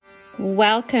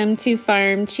Welcome to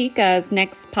Farm Chica's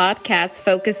next podcast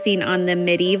focusing on the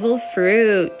medieval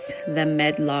fruit, the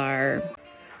medlar.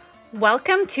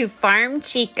 Welcome to Farm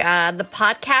Chica, the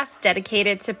podcast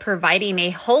dedicated to providing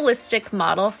a holistic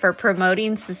model for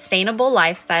promoting sustainable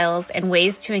lifestyles and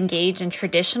ways to engage in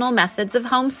traditional methods of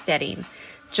homesteading.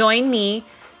 Join me,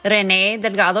 Renee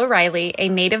Delgado Riley, a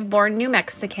native-born New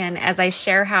Mexican, as I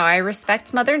share how I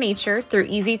respect Mother Nature through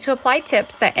easy-to-apply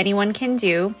tips that anyone can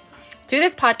do. Through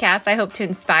this podcast, I hope to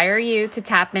inspire you to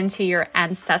tap into your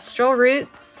ancestral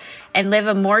roots and live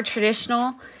a more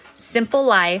traditional, simple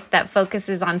life that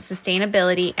focuses on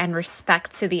sustainability and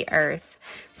respect to the earth.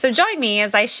 So join me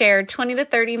as I share 20 to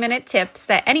 30 minute tips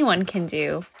that anyone can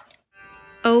do.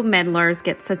 Oh, medlars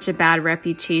get such a bad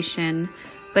reputation.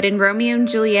 But in Romeo and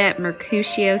Juliet,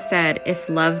 Mercutio said, "If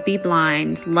love be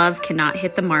blind, love cannot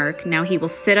hit the mark. Now he will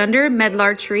sit under a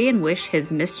medlar tree and wish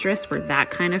his mistress were that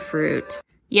kind of fruit."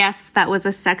 Yes, that was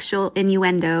a sexual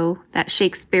innuendo that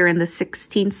Shakespeare in the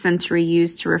 16th century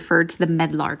used to refer to the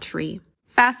medlar tree.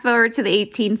 Fast forward to the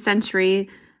 18th century,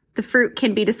 the fruit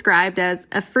can be described as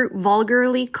a fruit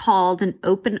vulgarly called an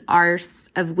open arse,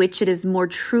 of which it is more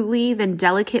truly than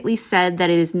delicately said that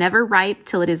it is never ripe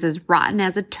till it is as rotten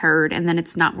as a turd, and then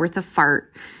it's not worth a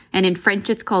fart. And in French,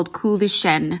 it's called cul de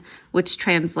chien, which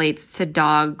translates to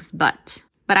dog's butt.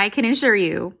 But I can assure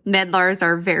you, medlars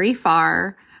are very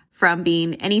far from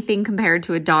being anything compared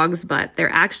to a dog's butt. They're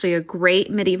actually a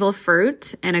great medieval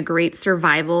fruit and a great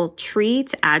survival tree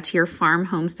to add to your farm,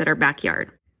 homestead, or backyard.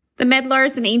 The medlar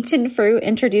is an ancient fruit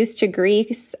introduced to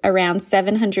Greece around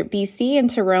 700 BC and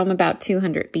to Rome about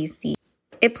 200 BC.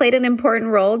 It played an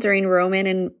important role during Roman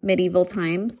and medieval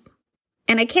times.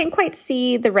 And I can't quite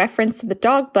see the reference to the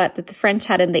dog butt that the French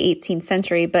had in the 18th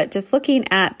century, but just looking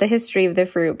at the history of the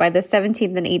fruit, by the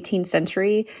 17th and 18th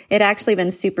century, it had actually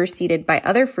been superseded by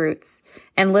other fruits,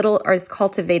 and little is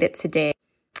cultivated today.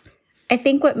 I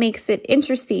think what makes it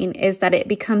interesting is that it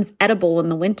becomes edible in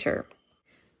the winter.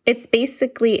 It's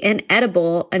basically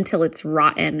inedible until it's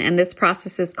rotten, and this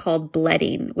process is called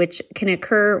bledding, which can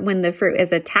occur when the fruit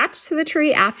is attached to the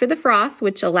tree after the frost,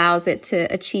 which allows it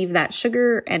to achieve that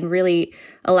sugar and really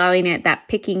allowing it that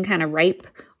picking kind of ripe.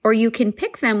 Or you can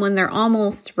pick them when they're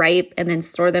almost ripe and then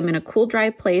store them in a cool, dry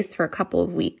place for a couple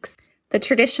of weeks. The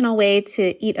traditional way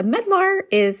to eat a medlar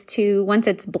is to, once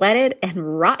it's bledded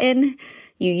and rotten,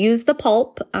 you use the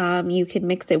pulp. You can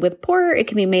mix it with porter. It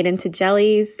can be made into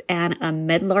jellies and a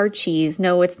medlar cheese.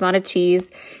 No, it's not a cheese.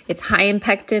 It's high in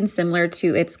pectin, similar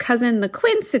to its cousin, the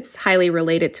quince. It's highly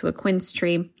related to a quince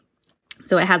tree.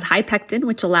 So it has high pectin,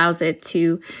 which allows it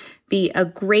to be a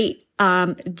great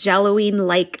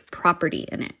jelloing-like property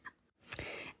in it.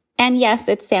 And yes,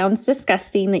 it sounds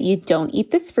disgusting that you don't eat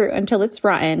this fruit until it's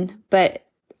rotten, but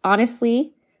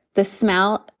honestly, the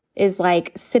smell is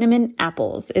like cinnamon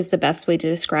apples is the best way to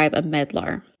describe a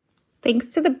medlar. Thanks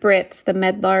to the Brits, the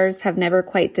medlars have never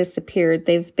quite disappeared.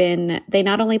 They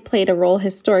not only played a role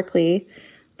historically,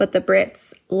 but the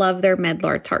Brits love their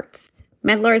medlar tarts.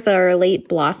 Medlars are a late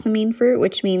blossoming fruit,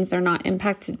 which means they're not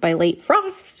impacted by late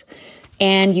frosts,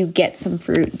 and you get some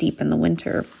fruit deep in the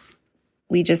winter.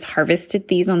 We just harvested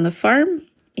these on the farm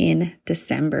in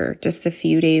December, just a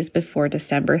few days before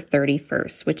December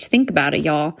 31st, which, think about it,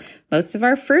 y'all. Most of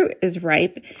our fruit is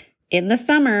ripe in the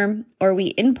summer, or we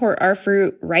import our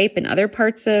fruit ripe in other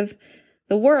parts of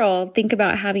the world. Think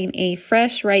about having a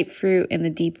fresh, ripe fruit in the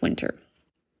deep winter.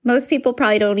 Most people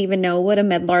probably don't even know what a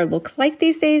medlar looks like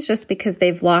these days, just because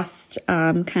they've lost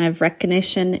kind of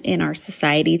recognition in our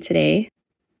society today.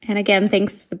 And again,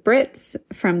 thanks to the Brits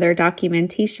from their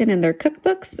documentation and their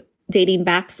cookbooks, dating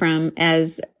back from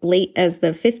as late as the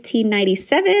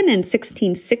 1597 and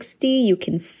 1660, you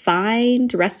can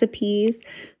find recipes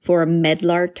for a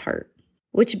medlar tart,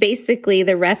 which basically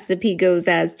the recipe goes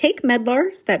as: take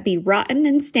medlars that be rotten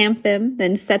and stamp them,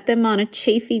 then set them on a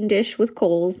chafing dish with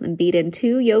coals and beat in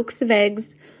 2 yolks of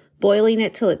eggs, boiling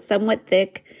it till it's somewhat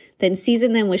thick, then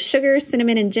season them with sugar,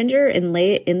 cinnamon, and ginger and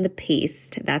lay it in the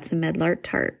paste. That's a medlar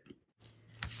tart.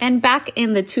 And back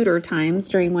in the Tudor times,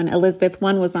 during when Elizabeth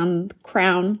I was on the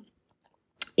crown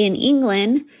in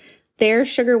England, their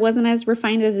sugar wasn't as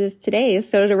refined as it is today.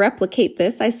 So to replicate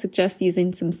this, I suggest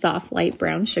using some soft, light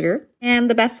brown sugar. And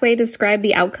the best way to describe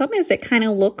the outcome is it kind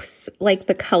of looks like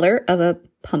the color of a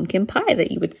pumpkin pie that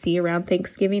you would see around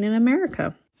Thanksgiving in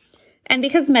America. And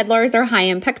because medlars are high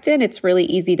in pectin, it's really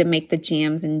easy to make the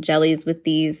jams and jellies with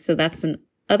these. So that's an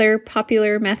other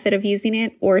popular method of using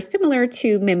it, or similar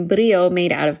to membrillo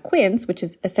made out of quince, which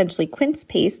is essentially quince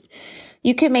paste.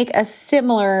 You can make a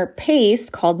similar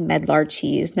paste called medlar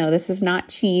cheese. No, this is not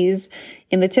cheese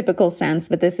in the typical sense,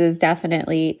 but this is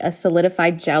definitely a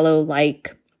solidified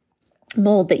jello-like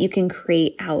mold that you can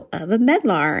create out of a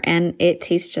medlar, and it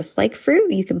tastes just like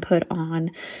fruit. You can put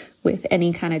on with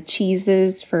any kind of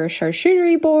cheeses for a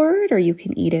charcuterie board, or you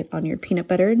can eat it on your peanut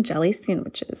butter and jelly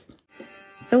sandwiches.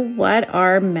 So what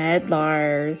are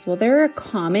medlars? Well, they're a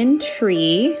common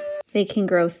tree. They can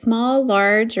grow small,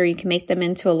 large, or you can make them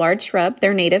into a large shrub.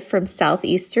 They're native from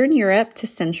southeastern Europe to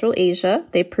Central Asia.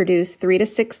 They produce 3 to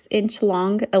 6 inch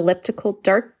long elliptical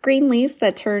dark green leaves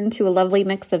that turn to a lovely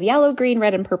mix of yellow, green,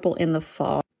 red, and purple in the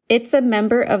fall. It's a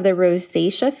member of the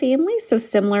Rosaceae family, so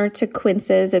similar to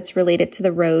quinces, it's related to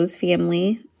the rose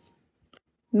family.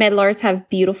 Medlars have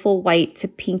beautiful white to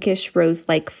pinkish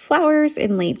rose-like flowers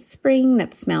in late spring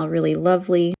that smell really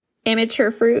lovely.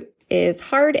 Immature fruit is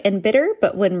hard and bitter,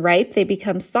 but when ripe, they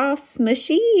become soft,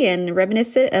 smushy, and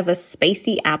reminiscent of a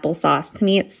spicy applesauce. To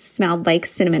me, it smelled like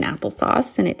cinnamon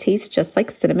applesauce, and it tastes just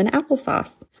like cinnamon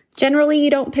applesauce. Generally, you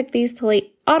don't pick these till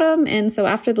late autumn, and so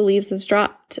after the leaves have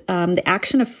dropped, the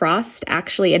action of frost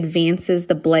actually advances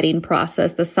the bledding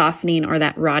process, the softening or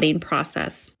that rotting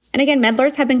process. And again,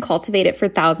 medlars have been cultivated for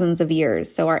thousands of years,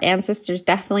 so our ancestors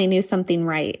definitely knew something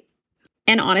right.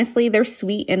 And honestly, they're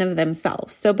sweet in of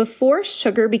themselves. So before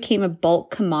sugar became a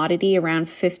bulk commodity around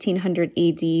 1500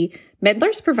 AD,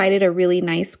 medlars provided a really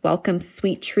nice, welcome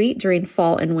sweet treat during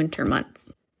fall and winter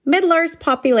months. Medlars'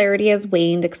 popularity has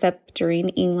waned except during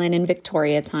England and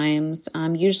Victoria times.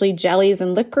 Usually jellies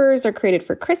and liquors are created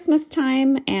for Christmas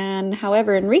time. And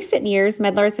however, in recent years,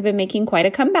 medlars have been making quite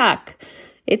a comeback.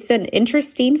 It's an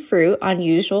interesting fruit,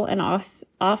 unusual and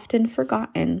often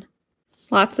forgotten.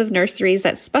 Lots of nurseries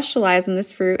that specialize in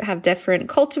this fruit have different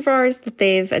cultivars that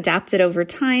they've adapted over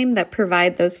time that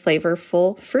provide those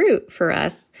flavorful fruit for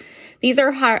us. These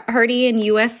are hardy in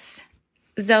U.S.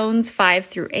 zones 5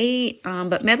 through 8,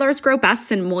 but medlars grow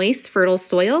best in moist, fertile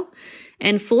soil,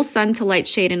 and full sun to light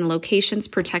shade in locations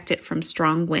protected from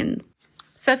strong winds.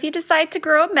 So if you decide to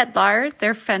grow a medlar,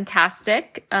 they're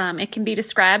fantastic. It can be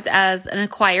described as an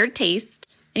acquired taste,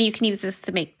 and you can use this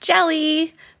to make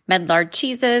jelly, medlar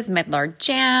cheeses, medlar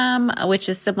jam, which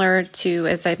is similar to,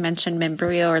 as I mentioned,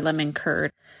 membrillo or lemon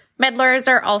curd. Medlars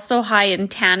are also high in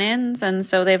tannins, and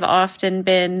so they've often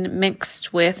been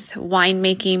mixed with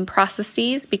winemaking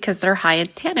processes because they're high in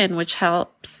tannin, which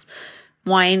helps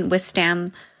wine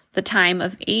withstand the time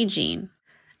of aging.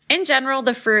 In general,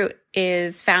 the fruit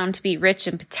is found to be rich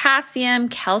in potassium,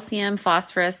 calcium,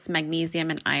 phosphorus,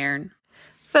 magnesium, and iron.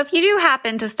 So if you do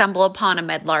happen to stumble upon a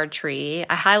medlar tree,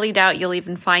 I highly doubt you'll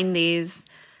even find these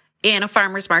in a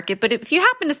farmer's market. But if you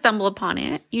happen to stumble upon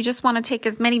it, you just want to take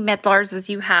as many medlars as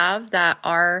you have that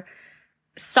are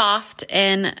soft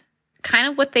and kind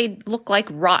of what they look like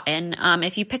rotten.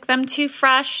 If you pick them too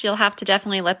fresh, you'll have to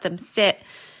definitely let them sit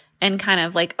and kind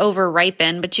of like over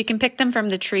ripen. But you can pick them from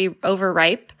the tree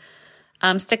overripe.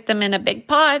 Stick them in a big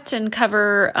pot and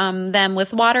cover them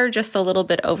with water just a little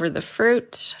bit over the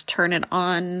fruit. Turn it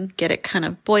on, get it kind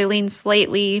of boiling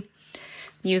slightly.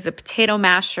 Use a potato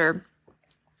masher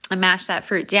and mash that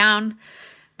fruit down.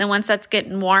 Then once that's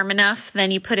getting warm enough,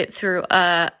 then you put it through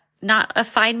not a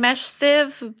fine mesh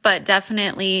sieve, but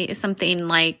definitely something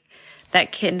like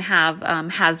that can have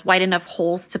has wide enough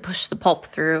holes to push the pulp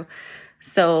through.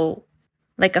 So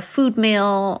like a food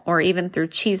mill or even through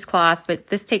cheesecloth, but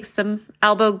this takes some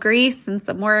elbow grease and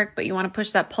some work, but you want to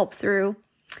push that pulp through.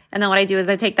 And then what I do is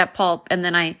I take that pulp and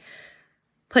then I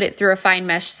put it through a fine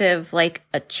mesh sieve like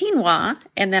a chinois,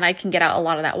 and then I can get out a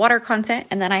lot of that water content,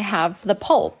 and then I have the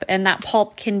pulp, and that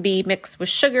pulp can be mixed with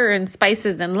sugar and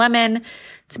spices and lemon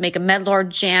to make a medlar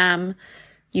jam.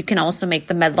 You can also make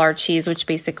the medlar cheese, which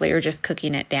basically are just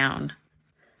cooking it down.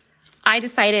 I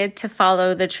decided to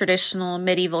follow the traditional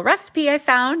medieval recipe I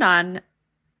found on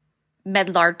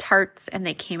medlar tarts, and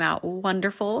they came out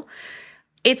wonderful.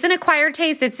 It's an acquired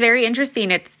taste. It's very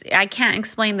interesting. I can't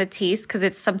explain the taste because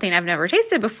it's something I've never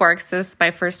tasted before because this is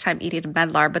my first time eating a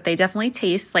medlar, but they definitely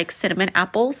taste like cinnamon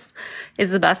apples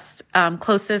is the best,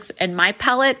 closest in my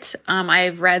palate.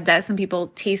 I've read that some people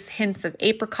taste hints of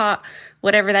apricot,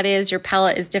 whatever that is. Your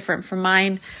palate is different from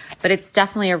mine, but it's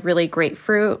definitely a really great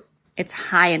fruit. It's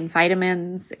high in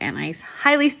vitamins, and I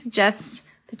highly suggest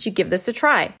that you give this a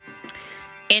try.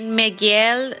 In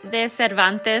Miguel de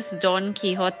Cervantes' Don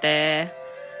Quixote,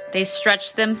 they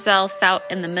stretched themselves out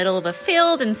in the middle of a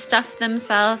field and stuffed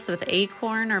themselves with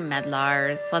acorn or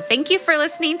medlars. Well, thank you for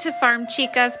listening to Farm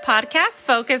Chica's podcast,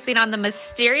 focusing on the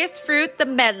mysterious fruit, the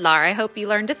medlar. I hope you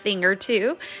learned a thing or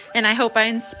two, and I hope I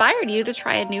inspired you to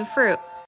try a new fruit.